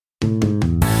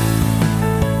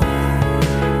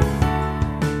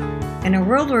In a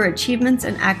world where achievements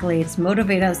and accolades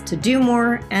motivate us to do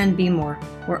more and be more,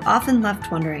 we're often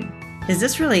left wondering, is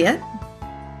this really it?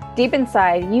 Deep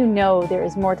inside, you know there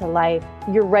is more to life.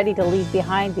 You're ready to leave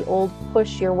behind the old,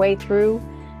 push your way through,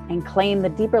 and claim the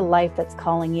deeper life that's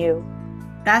calling you.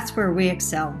 That's where we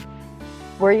excel.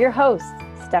 We're your hosts,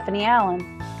 Stephanie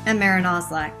Allen and Maren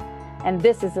Oslak. And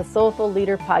this is the Soulful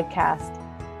Leader Podcast.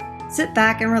 Sit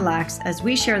back and relax as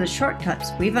we share the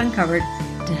shortcuts we've uncovered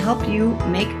to help you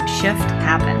make shift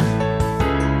happen.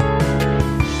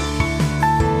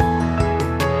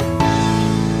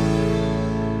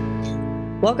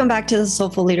 Welcome back to the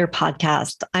Soulful Leader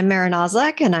Podcast. I'm Maren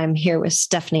Oslak, and I'm here with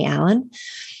Stephanie Allen.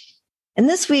 And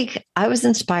this week, I was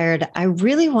inspired. I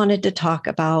really wanted to talk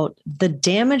about the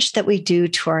damage that we do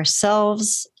to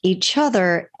ourselves, each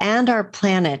other, and our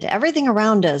planet, everything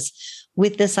around us,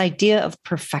 with this idea of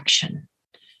perfection.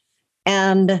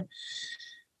 And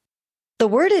the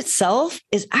word itself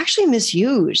is actually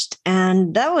misused.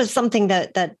 And that was something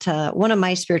that one of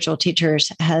my spiritual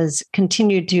teachers has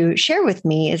continued to share with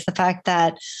me, is the fact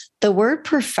that the word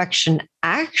perfection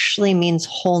actually means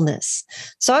wholeness.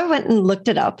 So I went and looked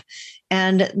it up,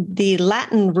 and the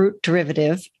Latin root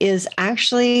derivative is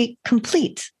actually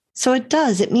complete. So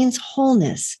it means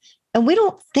wholeness. And we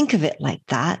don't think of it like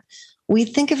that. We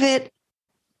think of it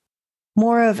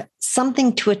more of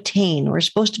something to attain. We're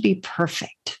supposed to be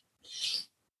perfect.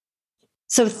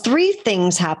 So 3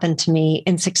 things happened to me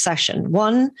in succession.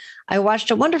 1, I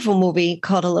watched a wonderful movie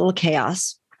called A Little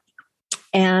Chaos.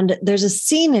 And there's a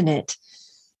scene in it.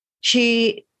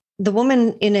 The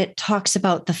woman in it talks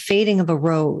about the fading of a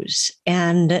rose.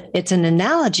 And it's an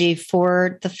analogy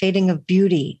for the fading of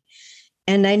beauty.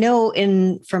 And I know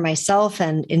for myself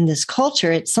and in this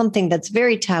culture, it's something that's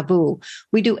very taboo.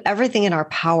 We do everything in our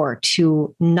power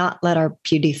to not let our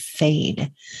beauty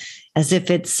fade, as if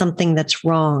it's something that's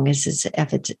wrong, as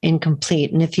if it's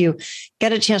incomplete. And if you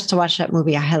get a chance to watch that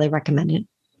movie, I highly recommend it.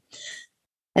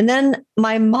 And then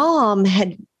my mom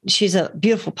she's a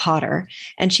beautiful potter,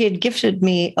 and she had gifted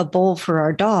me a bowl for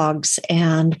our dogs,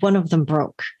 and one of them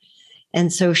broke.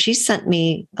 And so she sent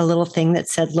me a little thing that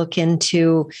said, look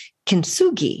into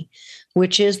Kintsugi,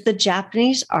 which is the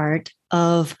Japanese art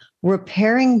of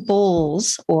repairing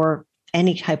bowls or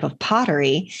any type of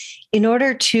pottery in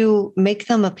order to make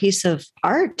them a piece of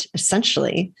art,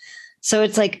 essentially. So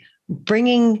it's like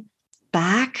bringing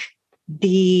back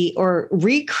or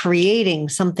recreating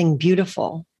something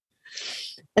beautiful.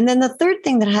 And then the third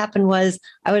thing that happened was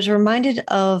I was reminded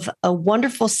of a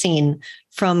wonderful scene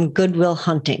from Good Will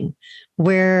Hunting,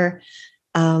 where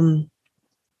Robin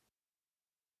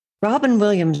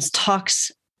Williams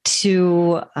talks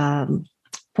to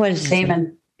what is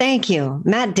Damon. Thank you,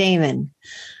 Matt Damon,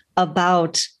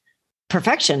 about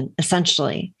perfection,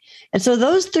 essentially. And so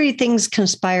those 3 things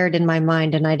conspired in my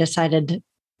mind, and I decided,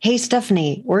 hey,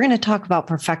 Stephanie, we're going to talk about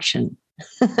perfection.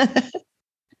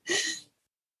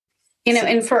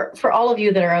 And for all of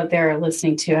you that are out there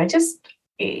listening to, I just,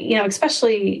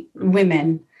 especially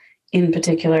women in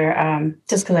particular,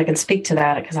 just because I can speak to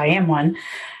that because I am one,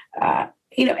 I'm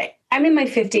in my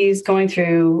 50s going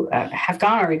through,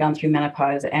 already gone through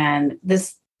menopause, and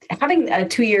this having a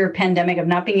 2-year pandemic of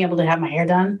not being able to have my hair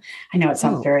done. I know it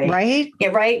sounds very right. Yeah,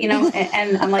 right.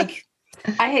 And I'm like,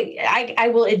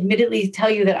 I will admittedly tell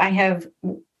you that I have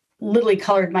literally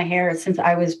colored my hair since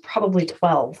I was probably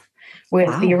 12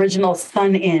 with the original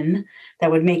sun in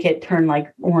that would make it turn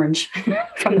like orange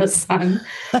from the sun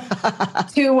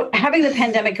to having the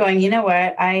pandemic going, you know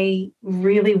what? I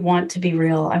really want to be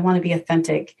real. I want to be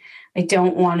authentic. I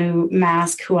don't want to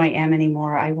mask who I am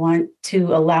anymore. I want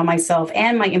to allow myself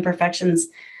and my imperfections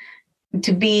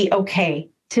to be okay,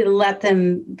 to let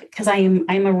them, because I'm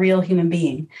a real human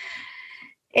being.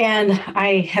 And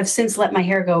I have since let my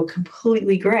hair go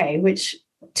completely gray, which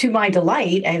to my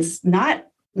delight is not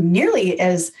nearly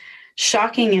as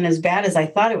shocking and as bad as I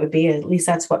thought it would be. At least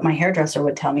that's what my hairdresser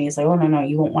would tell me, is like, oh, no,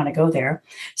 you won't want to go there.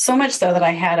 So much so that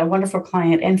I had a wonderful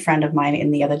client and friend of mine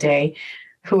in the other day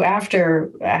who, after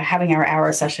having our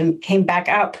hour session, came back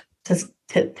up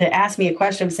to ask me a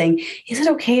question saying, is it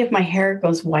okay if my hair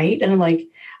goes white? And I'm like,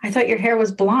 I thought your hair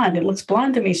was blonde. It looks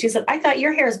blonde to me. She said, I thought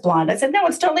your hair is blonde. I said, no,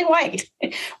 it's totally white.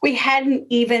 We hadn't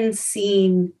even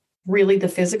seen really the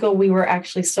physical. We were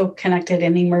actually so connected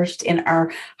and immersed in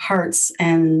our hearts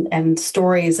and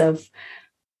stories of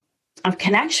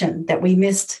connection that we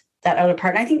missed that outer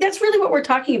part. And I think that's really what we're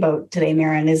talking about today,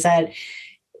 Maren, is that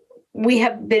we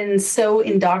have been so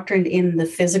indoctrinated in the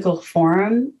physical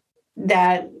form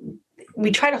that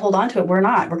we try to hold on to it. We're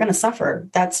not. We're going to suffer.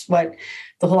 That's what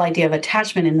the whole idea of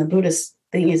attachment in the Buddhist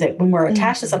thing is that when we're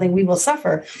attached to something, we will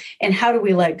suffer. And how do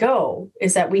we let go?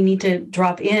 Is that we need to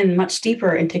drop in much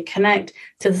deeper and to connect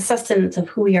to the sustenance of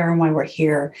who we are and why we're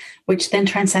here, which then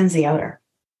transcends the outer.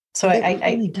 So I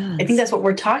think that's what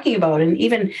we're talking about. And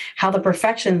even how the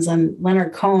perfections and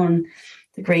Leonard Cohen,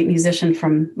 the great musician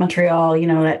from Montreal,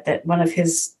 that one of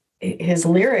his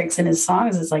lyrics and his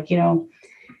songs is like,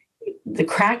 the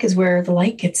crack is where the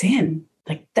light gets in.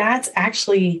 Like that's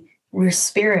actually where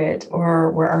spirit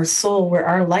or where our soul, where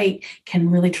our light can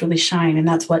really truly shine. And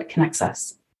that's what connects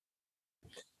us.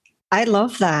 I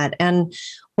love that. And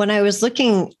when I was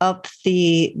looking up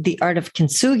the art of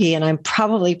Kintsugi, and I'm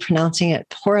probably pronouncing it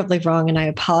horribly wrong, and I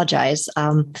apologize,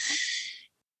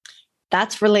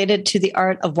 that's related to the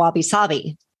art of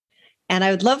wabi-sabi. And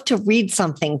I would love to read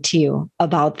something to you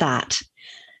about that.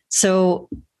 So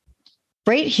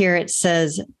right here, it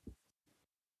says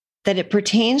that it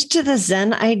pertains to the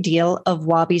Zen ideal of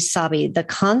wabi-sabi, the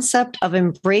concept of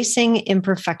embracing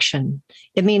imperfection.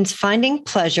 It means finding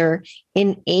pleasure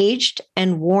in aged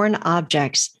and worn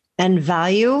objects and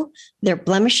value their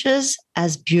blemishes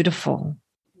as beautiful.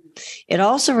 It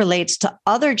also relates to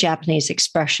other Japanese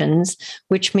expressions,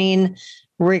 which mean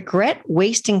regret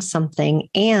wasting something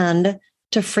and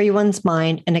to free one's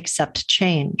mind and accept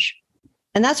change.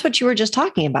 And that's what you were just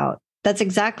talking about. That's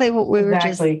exactly what we were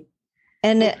just.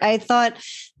 And I thought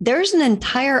there's an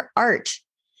entire art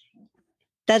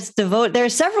that's devoted. There are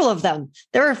several of them.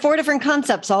 There are 4 different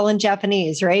concepts, all in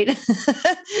Japanese, right?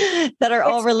 that are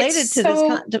all related to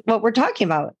this, what we're talking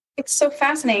about. It's so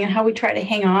fascinating how we try to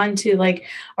hang on to like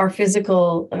our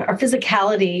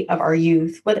physicality of our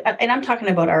youth. And I'm talking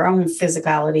about our own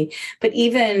physicality, but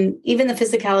even the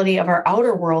physicality of our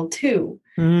outer world too.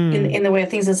 In the way of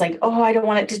things is like, oh, I don't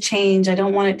want it to change. I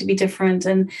don't want it to be different.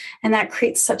 And that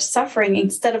creates such suffering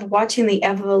instead of watching the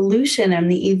evolution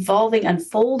and the evolving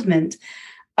unfoldment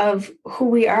of who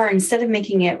we are. Instead of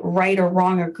making it right or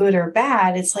wrong or good or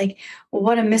bad, it's like, well,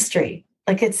 what a mystery.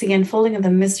 Like it's the unfolding of the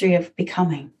mystery of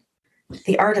becoming,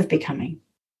 the art of becoming.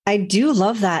 I do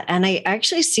love that. And I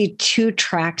actually see 2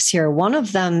 tracks here. One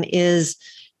of them is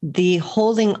the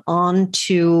holding on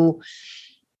to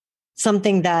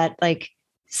something that, like,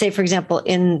 say, for example,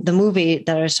 in the movie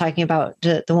that I was talking about,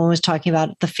 the one was talking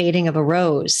about the fading of a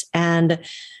rose and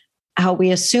how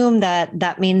we assume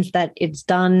that means that it's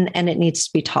done and it needs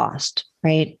to be tossed,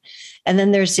 right? And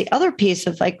then there's the other piece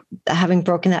of like having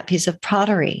broken that piece of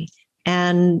pottery.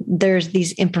 And there's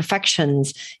these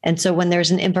imperfections. And so when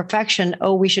there's an imperfection,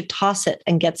 we should toss it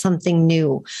and get something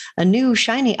new, a new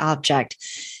shiny object,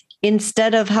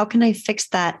 instead of how can I fix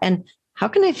that? And how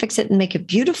can I fix it and make it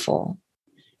beautiful?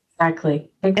 Exactly.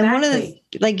 And one of the,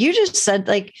 like you just said,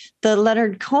 like the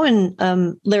Leonard Cohen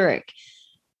lyric,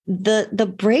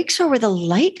 the breaks are where the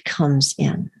light comes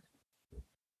in.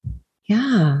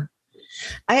 Yeah.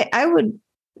 I would,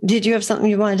 did you have something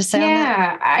you wanted to say on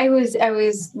that? Yeah, I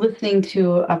was listening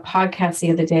to a podcast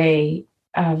the other day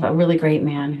of a really great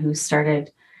man who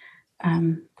started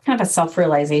kind of a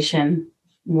self-realization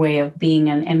way of being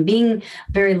and being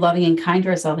very loving and kind to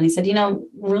ourselves. And he said,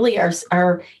 really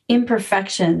our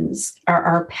imperfections are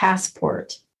our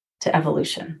passport to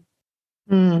evolution.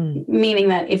 Meaning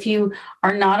that if you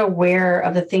are not aware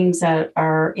of the things that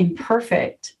are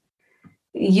imperfect,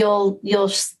 you'll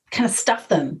kind of stuff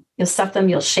them. You'll stuff them.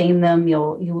 You'll shame them.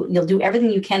 You'll do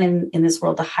everything you can in this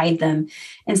world to hide them,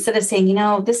 instead of saying,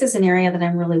 this is an area that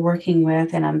I'm really working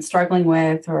with and I'm struggling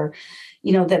with, or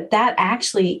that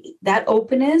actually that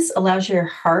openness allows your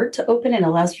heart to open and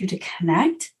allows you to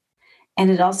connect,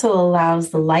 and it also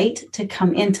allows the light to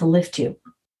come in to lift you.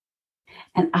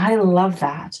 And I love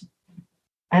that.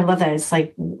 It's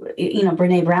like,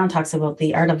 Brene Brown talks about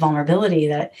the art of vulnerability,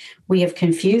 that we have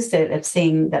confused it of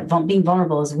saying that being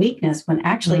vulnerable is weakness, when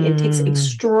actually it takes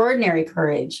extraordinary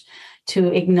courage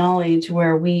to acknowledge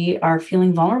where we are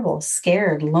feeling vulnerable,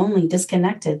 scared, lonely,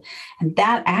 disconnected. And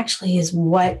that actually is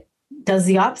what does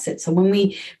the opposite. So when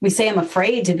we say, I'm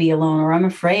afraid to be alone, or I'm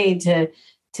afraid to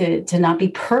not be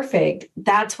perfect,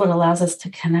 that's what allows us to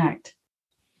connect.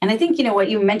 And I think, what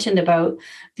you mentioned about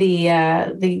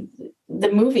the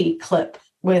movie clip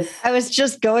with, I was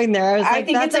just going there. I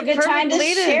think it's a good time to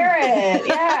share it.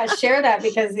 Yeah, share that,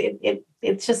 because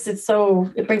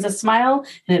it brings a smile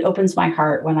and it opens my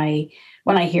heart when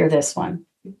I hear this one.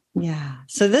 Yeah.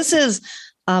 So this is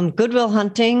Good Will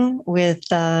Hunting with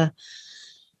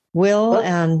Will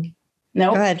and no,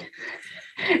 go ahead.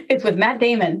 It's with Matt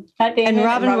Damon and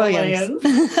Robin Williams.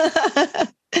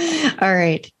 All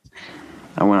right.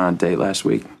 I went on a date last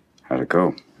week. How'd it go?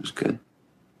 It was good.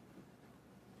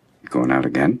 You going out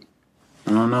again?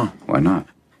 I don't know. Why not?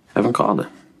 I haven't called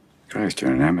her. Christ,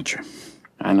 you're an amateur.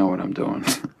 I know what I'm doing.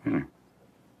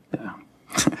 Yeah.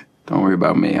 Don't worry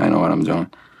about me. I know what I'm doing.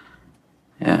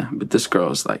 Yeah, but this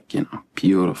girl's like,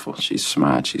 beautiful. She's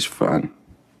smart. She's fun.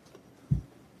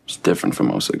 She's different from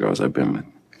most of the girls I've been with.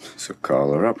 So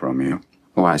call her up, Romeo.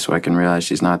 Why? So I can realize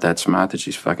she's not that smart, that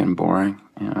she's fucking boring?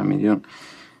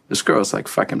 This girl's like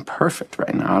fucking perfect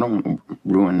right now. I don't want to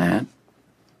ruin that.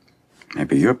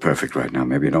 Maybe you're perfect right now.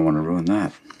 Maybe you don't want to ruin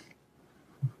that.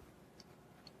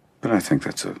 But I think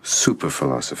that's a super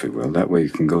philosophy, Will. That way you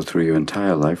can go through your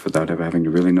entire life without ever having to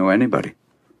really know anybody.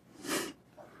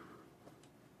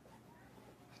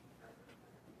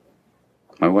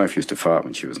 My wife used to fart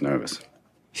when she was nervous.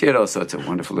 She had all sorts of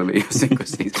wonderful little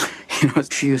idiosyncrasies.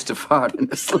 She used to fart in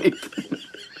her sleep.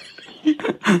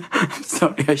 I'm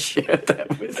sorry I shared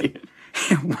that with you.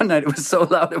 One night it was so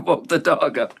loud it woke the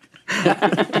dog up.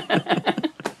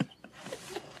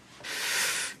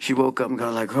 She woke up and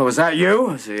got like, "Oh, was that you?"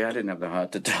 I said, "Yeah, I didn't have the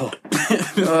heart to tell her."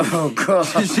 Oh, God.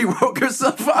 She woke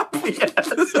herself up.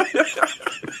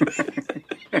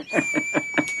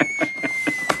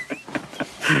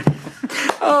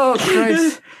 Oh,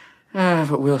 Christ.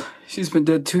 But Will, she's been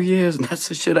dead 2 years, and that's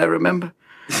the shit I remember.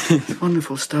 It's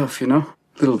wonderful stuff,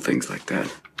 Little things like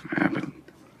that. Yeah, but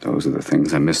those are the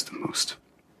things I miss the most.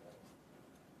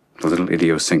 The little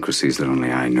idiosyncrasies that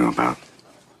only I knew about.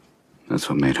 That's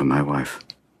what made her my wife.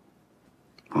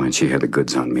 Oh, and she had the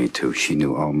goods on me, too. She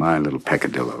knew all my little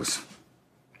peccadillos.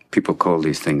 People call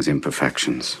these things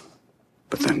imperfections,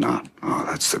 but they're not. Oh,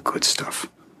 that's the good stuff.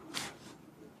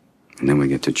 And then we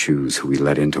get to choose who we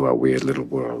let into our weird little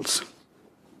worlds.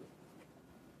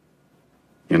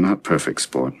 You're not perfect,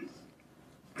 sport.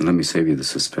 And let me save you the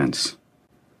suspense.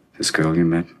 This girl you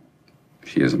met,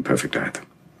 she isn't perfect either.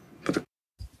 But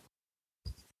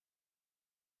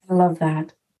I love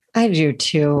that. I do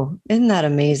too. Isn't that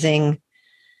amazing?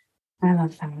 I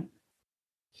love that.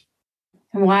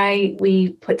 And why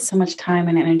we put so much time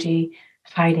and energy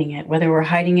hiding it, whether we're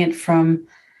hiding it from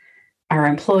our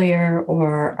employer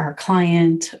or our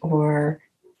client or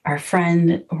our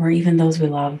friend or even those we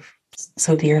love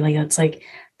so dearly. It's like,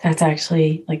 that's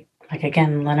actually like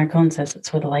again, Leonard Cohen says,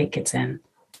 it's where the light gets in.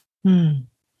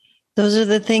 Those are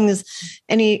the things.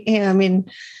 And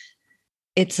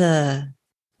it's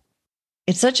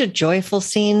such a joyful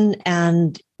scene.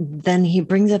 And then he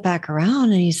brings it back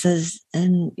around and he says,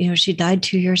 and she died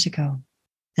 2 years ago.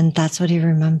 And that's what he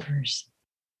remembers.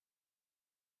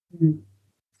 And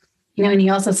he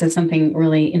also said something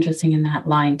really interesting in that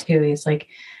line too. He's like,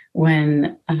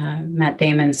 when Matt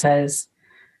Damon says,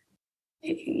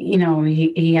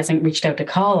 he hasn't reached out to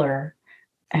call her,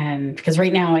 and because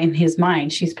right now in his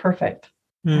mind she's perfect,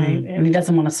 right? And he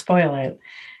doesn't want to spoil it.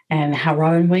 And how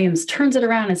Robin Williams turns it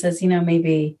around and says,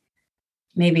 maybe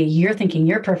you're thinking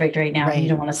you're perfect right now, right, and you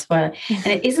don't want to spoil it.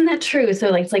 And isn't that true?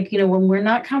 So it's like, when we're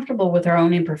not comfortable with our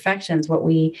own imperfections, what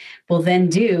we will then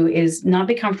do is not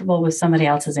be comfortable with somebody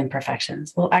else's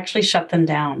imperfections. We'll actually shut them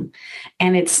down.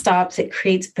 And it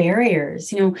creates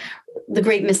barriers. The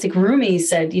great mystic Rumi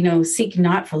said, seek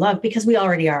not for love, because we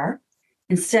already are.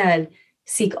 Instead,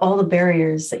 seek all the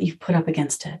barriers that you've put up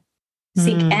against it.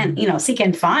 Seek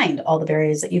and find all the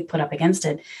barriers that you've put up against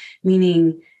it.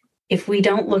 Meaning, if we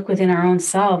don't look within our own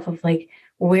self of like,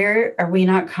 where are we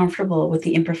not comfortable with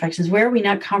the imperfections? Where are we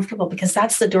not comfortable? Because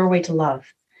that's the doorway to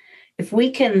love. If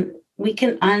we can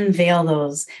unveil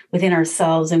those within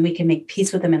ourselves and we can make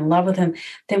peace with them and love with them,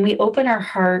 then we open our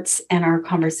hearts and our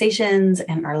conversations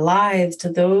and our lives to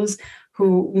those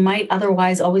who might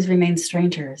otherwise always remain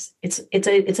strangers. It's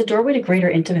a doorway to greater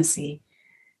intimacy.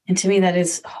 And to me, that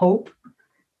is hope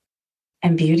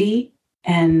and beauty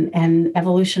and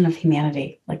evolution of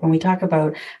humanity. Like when we talk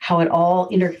about how it all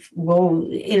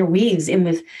interweaves in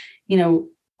with,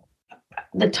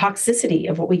 the toxicity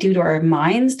of what we do to our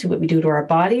minds, to what we do to our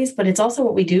bodies, but it's also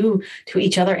what we do to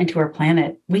each other and to our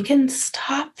planet. We can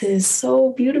stop this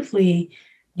so beautifully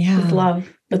with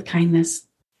love, with kindness.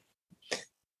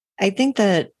 I think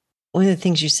that one of the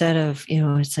things you said of,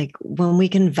 it's like when we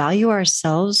can value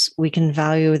ourselves, we can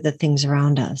value the things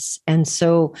around us. And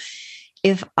so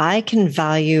if I can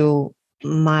value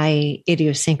my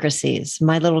idiosyncrasies,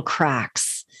 my little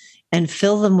cracks, and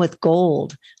fill them with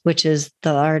gold, which is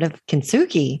the art of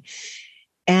Kintsugi,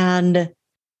 and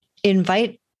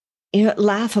invite,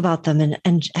 laugh about them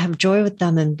and have joy with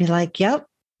them and be like, yep,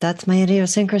 that's my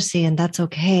idiosyncrasy and that's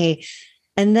okay.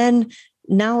 And then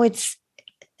now it's,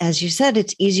 as you said,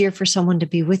 it's easier for someone to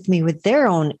be with me with their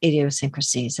own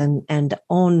idiosyncrasies and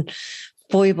own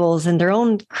foibles and their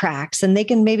own cracks, and they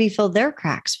can maybe fill their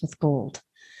cracks with gold.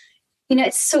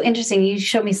 It's so interesting. You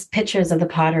showed me pictures of the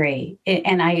pottery,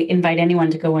 and I invite anyone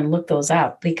to go and look those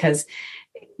up, because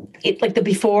it's like the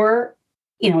before,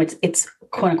 it's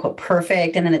quote unquote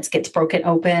perfect, and then it gets broken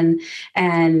open,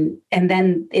 and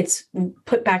then it's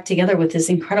put back together with this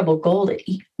incredible gold.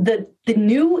 The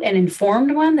new and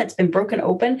informed one that's been broken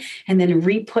open and then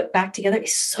re-put back together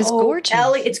is so it's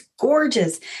gorgeous. It's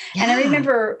gorgeous. Yeah. And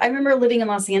I remember living in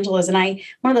Los Angeles, and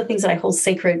one of the things that I hold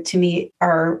sacred to me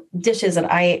are dishes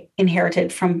that I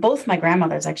inherited from both my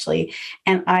grandmothers, actually,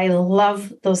 and I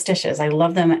love those dishes. I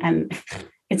love them, and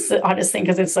it's the oddest thing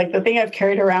because it's like the thing I've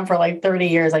carried around for like 30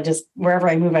 years. Wherever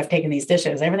I move, I've taken these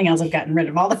dishes. Everything else I've gotten rid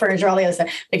of, all the furniture, all the other stuff.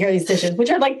 I carry these dishes,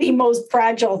 which are like the most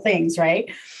fragile things, right?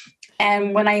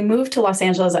 And when I moved to Los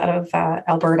Angeles out of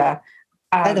Alberta.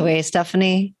 By the way,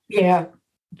 Stephanie. Yeah.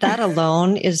 That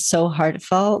alone is so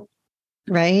heartfelt,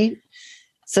 right?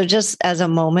 So just as a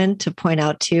moment to point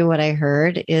out to you what I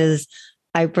heard is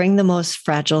I bring the most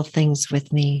fragile things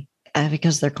with me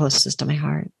because they're closest to my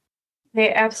heart.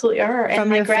 They absolutely are. And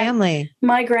from your family.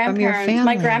 My grandparents,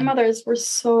 my grandmothers were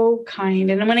so kind.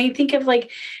 And when I think of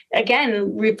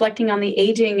again, reflecting on the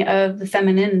aging of the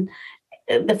feminine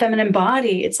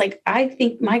body, it's like, I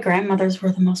think my grandmothers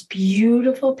were the most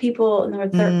beautiful people, and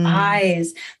with their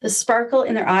eyes, the sparkle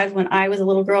in their eyes when I was a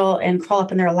little girl and crawl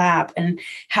up in their lap, and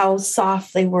how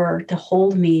soft they were to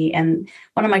hold me. And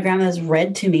one of my grandmothers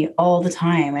read to me all the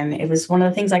time. And it was one of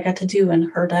the things I got to do in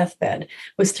her deathbed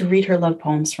was to read her love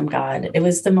poems from God. It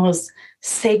was the most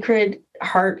sacred,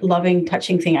 heart loving,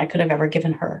 touching thing I could have ever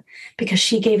given her, because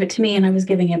she gave it to me and I was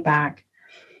giving it back.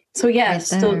 So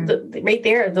yes, right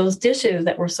there, those dishes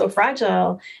that were so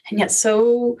fragile and yet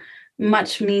so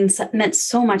much meant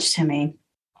so much to me.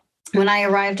 When I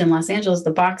arrived in Los Angeles,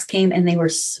 the box came and they were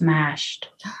smashed.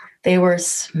 They were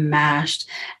smashed.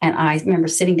 And I remember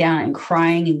sitting down and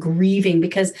crying and grieving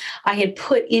because I had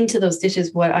put into those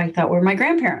dishes what I thought were my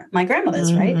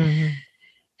grandmother's, right?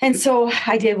 And so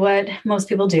I did what most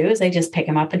people do, is they just pick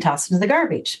them up and toss them to the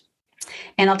garbage.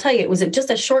 And I'll tell you, it was just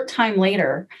a short time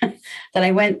later that I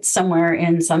went somewhere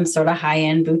in some sort of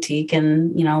high-end boutique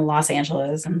in, Los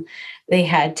Angeles, and they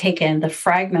had taken the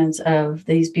fragments of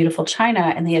these beautiful china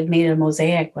and they had made a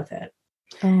mosaic with it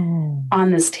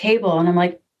on this table. And I'm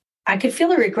like, I could feel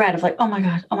the regret of like, oh my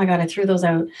God, I threw those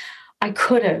out. I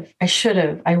could have, I should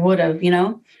have, I would have,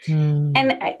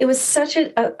 And it was such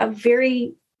a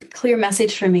very clear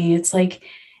message for me. It's like,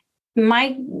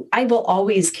 I will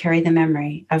always carry the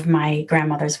memory of my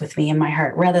grandmothers with me in my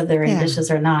heart, whether they're in dishes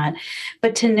or not.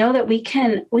 But to know that we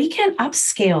can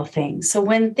upscale things. So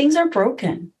when things are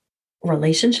broken,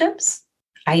 relationships,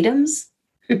 items,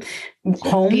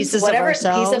 homes, pieces of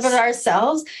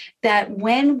ourselves, that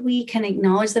when we can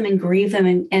acknowledge them and grieve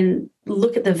them and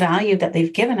look at the value that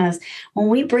they've given us, when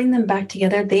we bring them back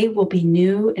together, they will be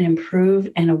new and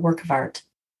improved and a work of art.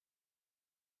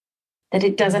 That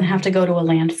it doesn't have to go to a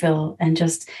landfill and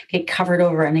just get covered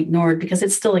over and ignored because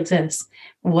it still exists.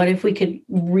 What if we could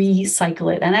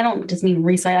recycle it? And I don't just mean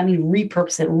recycle, I mean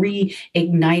repurpose it,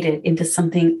 reignite it into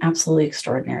something absolutely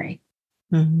extraordinary.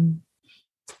 Mm-hmm.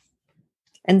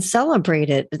 And celebrate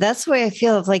it. That's the way I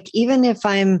feel. Like, even if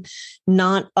I'm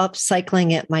not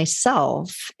upcycling it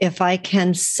myself, if I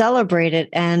can celebrate it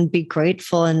and be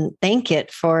grateful and thank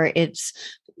it for its,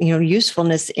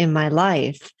 usefulness in my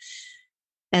life,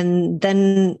 and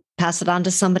then pass it on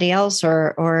to somebody else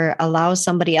or allow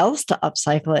somebody else to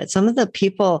upcycle it. Some of the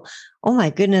people, oh my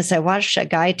goodness, I watched a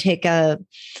guy take a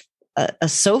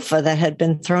sofa that had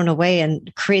been thrown away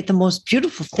and create the most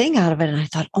beautiful thing out of it. And I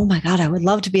thought, oh my God, I would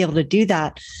love to be able to do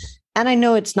that. And I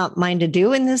know it's not mine to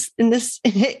do in this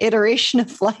iteration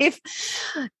of life.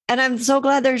 And I'm so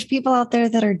glad there's people out there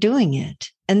that are doing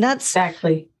it. And that's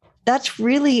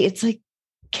really, it's like,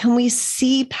 can we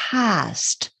see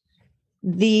past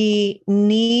the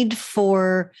need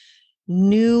for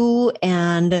new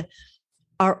and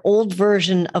our old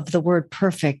version of the word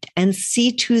perfect and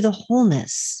see to the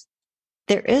wholeness?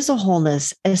 There is a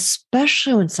wholeness,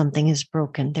 especially when something is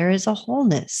broken. There is a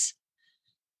wholeness.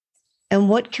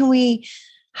 And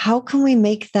how can we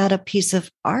make that a piece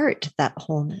of art, that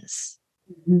wholeness?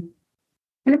 Mm-hmm.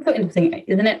 And it's so interesting,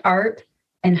 isn't it? Art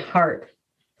and heart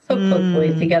so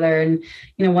closely together. And,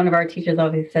 one of our teachers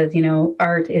always says,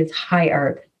 art is high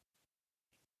art.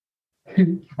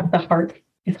 The heart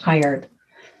is high art.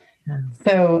 Yeah.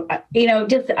 So,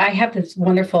 I have this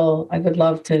wonderful, I would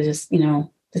love to just,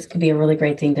 this could be a really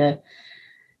great thing to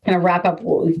kind of wrap up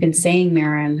what we've been saying,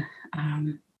 Marin.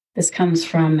 This comes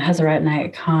from Hazrat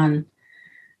Nayak Khan,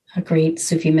 a great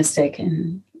Sufi mystic.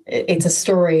 And it's a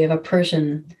story of a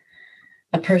Persian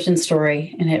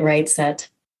story. And it writes that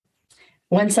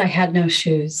once I had no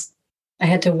shoes. I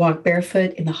had to walk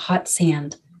barefoot in the hot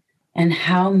sand, and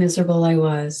how miserable I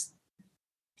was.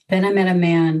 Then I met a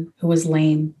man who was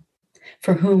lame.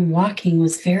 for whom walking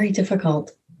was very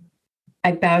difficult.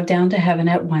 I bowed down to heaven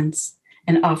at once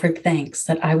and offered thanks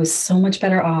that I was so much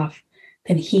better off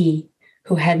than he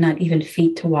who had not even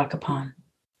feet to walk upon.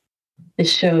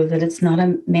 This showed that it's not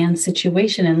a man's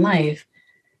situation in life,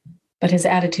 but his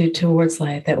attitude towards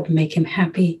life that will make him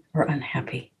happy or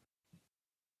unhappy.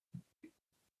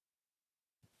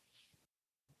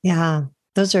 Yeah,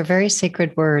 those are very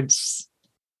sacred words.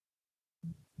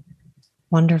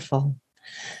 Wonderful.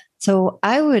 So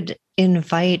I would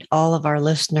invite all of our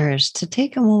listeners to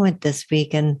take a moment this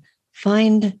week and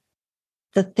find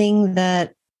the thing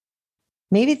that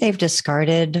maybe they've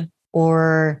discarded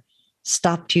or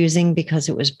stopped using because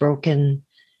it was broken.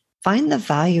 Find the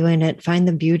value in it, find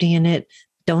the beauty in it,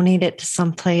 donate it to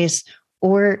someplace,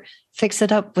 or fix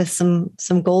it up with some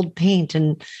gold paint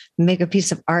and make a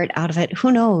piece of art out of it.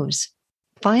 Who knows?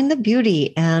 Find the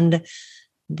beauty and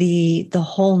the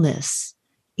wholeness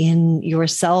in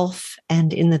yourself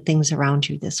and in the things around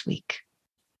you this week.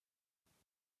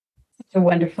 It's a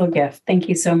wonderful gift. Thank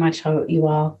you so much, you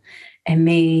all. And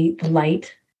may the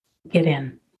light get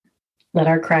in. Let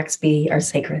our cracks be our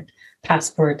sacred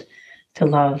passport to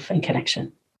love and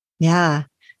connection. Yeah.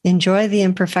 Enjoy the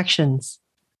imperfections.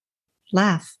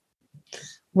 Laugh.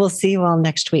 We'll see you all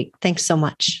next week. Thanks so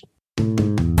much.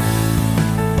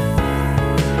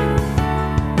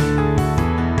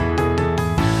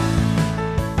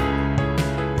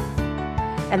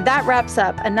 And that wraps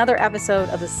up another episode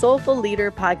of the Soulful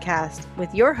Leader podcast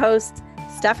with your hosts,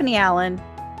 Stephanie Allen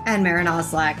and Maren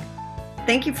Oslak.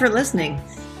 Thank you for listening.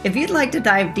 If you'd like to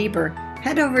dive deeper,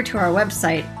 head over to our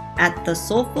website at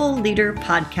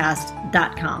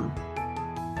thesoulfulleaderpodcast.com.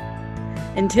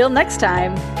 Until next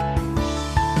time.